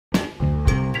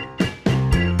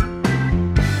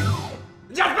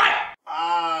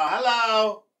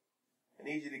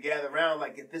need you to gather around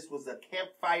like if this was a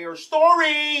campfire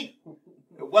story.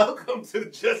 Welcome to the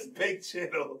Just Bake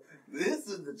channel. This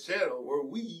is the channel where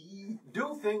we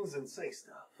do things and say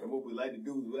stuff. And what we like to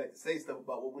do is we like to say stuff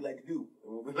about what we like to do.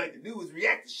 And what we like to do is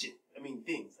react to shit. I mean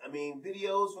things. I mean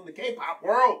videos from the K-pop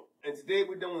world. And today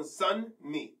we're doing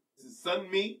Sunmi. This is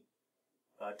Sunmi.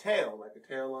 Tail, like a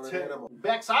tail on an animal.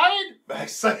 Backside?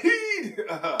 Backside!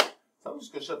 So I'm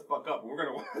just gonna shut the fuck up and we're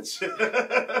gonna watch it.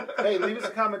 Hey, leave us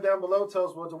a comment down below. Tell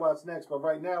us what to watch next. But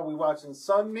right now, we're watching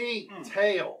Sunmi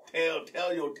Tail.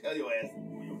 Tell your ass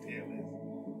who your tail is.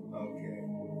 Okay.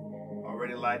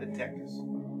 Already lie detectors.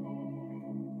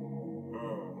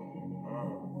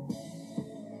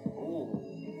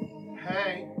 Ooh.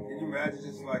 Hey. Can you imagine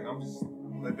just like, I'm just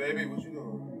like, baby, what you doing?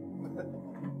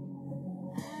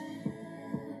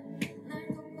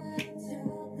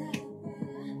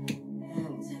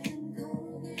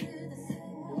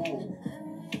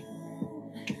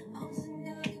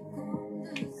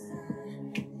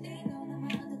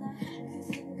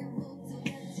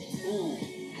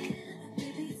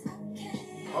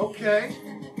 Okay.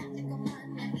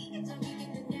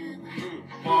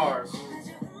 Bars.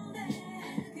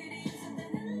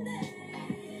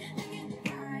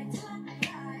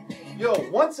 Yo,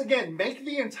 once again, make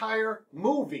the entire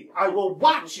movie. I will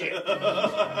watch it.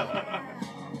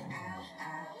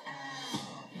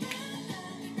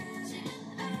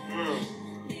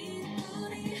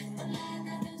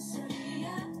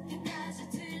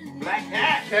 Black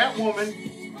cat. Catwoman.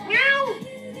 Meow.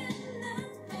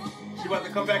 She about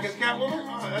to come back as Catwoman?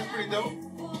 Oh, that's pretty dope.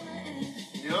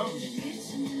 Yup.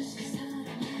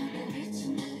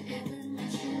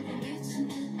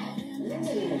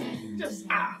 Just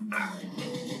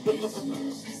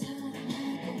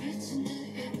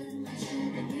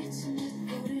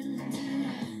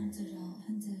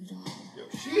Yo,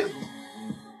 she is.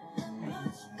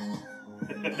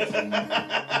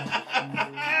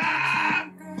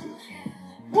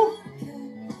 Woo.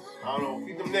 I don't know.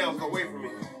 Keep them nails away from me.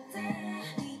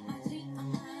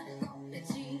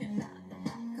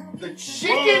 The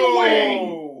chicken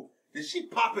wing! Did she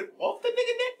pop it off the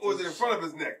nigga neck or was it in front of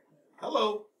his neck?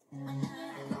 Hello.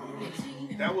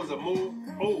 That was a move.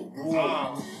 Oh,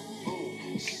 oh,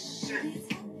 shit.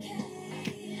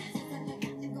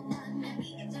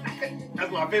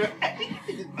 That's my favorite.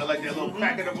 I like that little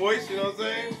crack in the voice, you know what I'm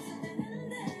saying?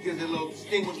 Gives it a little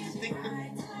distinctive.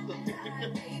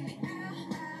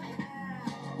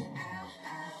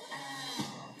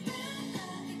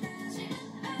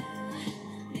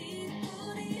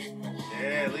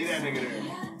 Yeah, leave that nigga there.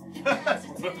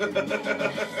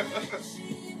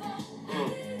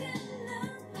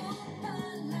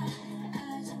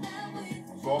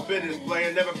 It's all business,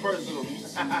 playing, never personal.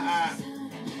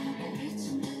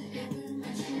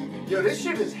 Yo, this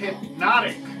shit is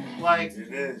hypnotic. Like,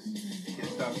 it is.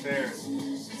 Can't stop staring.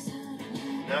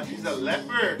 Now she's a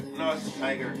leopard. No, it's a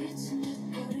tiger.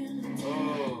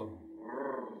 Oh.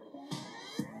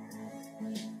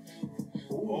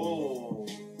 Oh.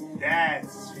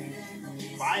 That's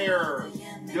fire.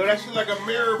 Yo, that shit like a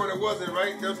mirror, but it wasn't,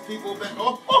 right? There's people that.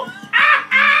 Oh.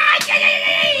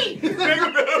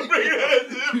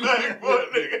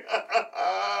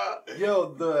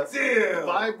 Yo, the damn.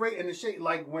 Vibrate and the shake,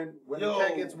 like when the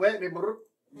cat gets wet, they.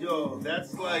 Yo,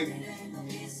 that's like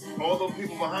all those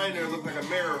people behind there look like a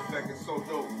mirror effect. It's so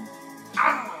dope.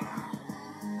 Ah!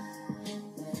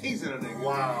 Teasing a nigga.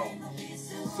 Wow.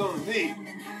 So neat.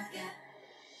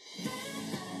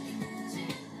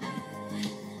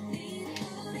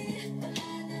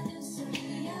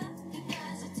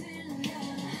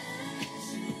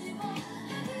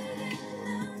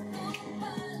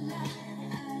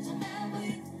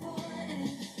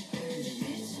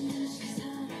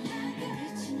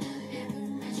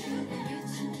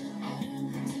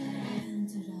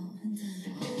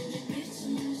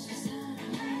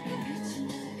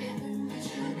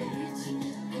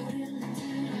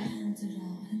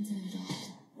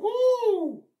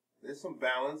 Some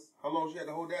balance. How long she had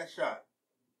to hold that shot?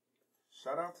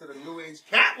 Shout out to the new age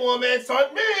Catwoman,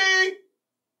 Sunmi.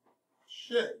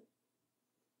 Shit.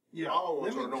 Yeah, I don't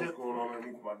want to know what's going on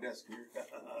underneath my desk here.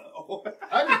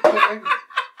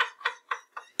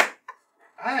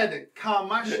 I had to calm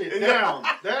my shit down.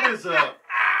 That is a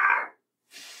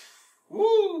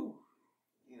woo.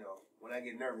 You know, when I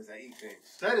get nervous, I eat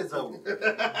things. That is a woman.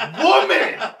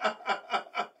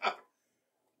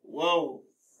 Whoa,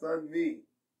 Sunmi.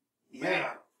 Man,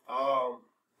 yeah.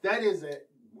 That is a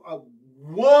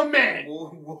woman.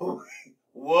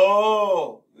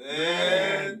 Whoa,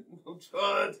 man. I'm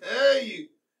trying to tell you.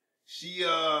 She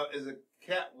is a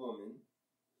cat woman.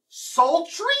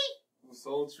 Sultry?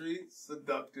 sultry,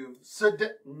 seductive,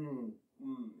 and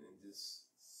just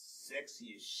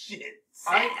sexy as shit.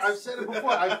 I've said it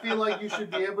before. I feel like you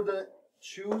should be able to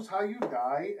choose how you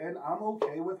die, and I'm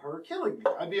okay with her killing me.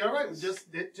 I'd be all right. Just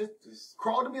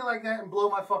crawl to me like that and blow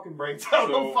my fucking brains out.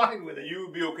 So I'm fine with it.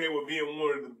 You'd be okay with being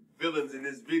one of the villains in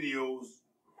this video's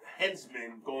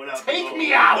henchmen going out. Take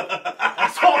me out.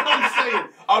 That's all I'm saying.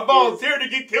 I volunteered to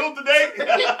get killed today.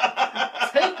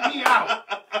 Take me out.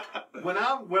 When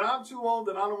I'm too old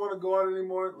and I don't want to go out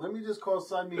anymore, let me just call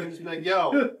Sunmi and just be like,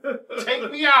 yo, take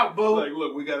me out, boo. Like,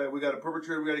 look, we got a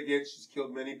perpetrator we got to get. She's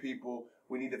killed many people.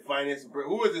 We need to finance.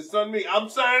 Who is it, Sunmi? I'm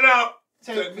signing out.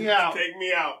 Take me out. Take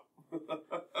me out.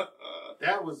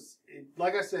 That was,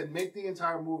 like I said, make the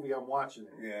entire movie. I'm watching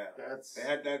it. Yeah. That's. They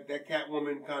had that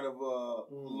Catwoman kind of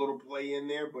little play in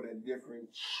there, but a different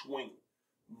swing.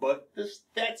 But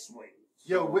that swing.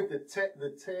 Yo, with the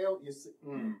tail, you see.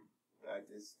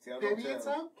 Daddy, it's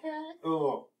okay.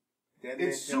 Oh.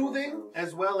 It's soothing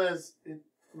as well as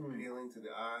appealing to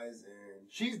the eyes, and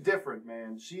she's different,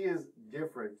 man. She is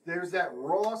different. There's that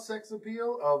raw sex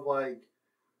appeal of like,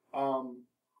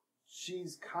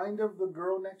 she's kind of the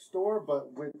girl next door,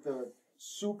 but with the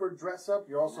super dress up,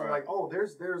 you're also like, oh,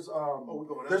 there's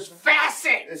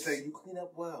facets. They say you clean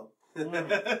up well. And my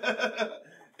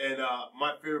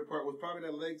favorite part was probably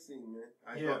that leg scene, man.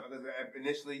 I thought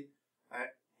initially,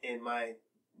 in my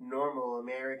normal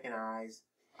American eyes,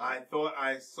 I thought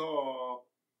I saw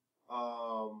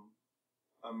a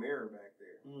mirror back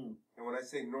there. And when I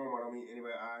say normal, I don't mean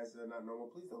anybody's eyes that are not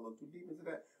normal. Please don't look too deep into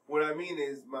that. What I mean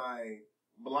is my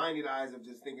blinded eyes of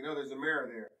just thinking, oh, there's a mirror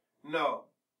there. No.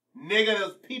 Nigga,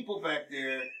 there's people back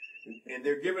there, and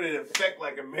they're giving it an effect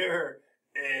like a mirror,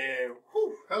 and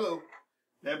whew, hello.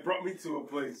 That brought me to a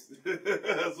place.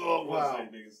 That's all I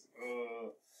want to say, niggas.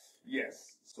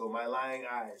 Yes. So My Lying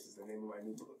Eyes is the name of my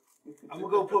new book. I'm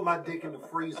going to go put my dick in the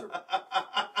freezer.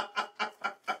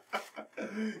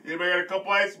 Anybody got a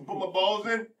couple ice and put my balls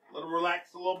in? Let them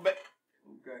relax a little bit.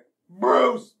 Okay.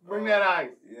 Bruce, bring that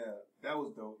ice. Yeah, that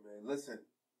was dope, man. Listen,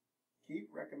 keep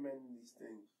recommending these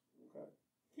things. Okay.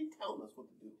 Keep telling us what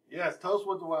to do. Yes, tell us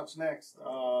what to watch next.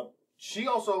 She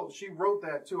wrote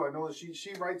that too. I know that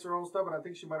she writes her own stuff, and I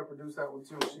think she might have produced that one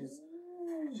too.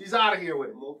 She's out of here with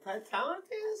it. Multi-talented.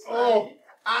 Oh,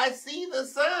 I see the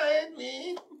sun,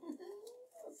 man.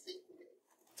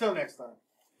 Till next time,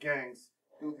 gangs.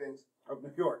 Do things Of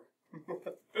New York.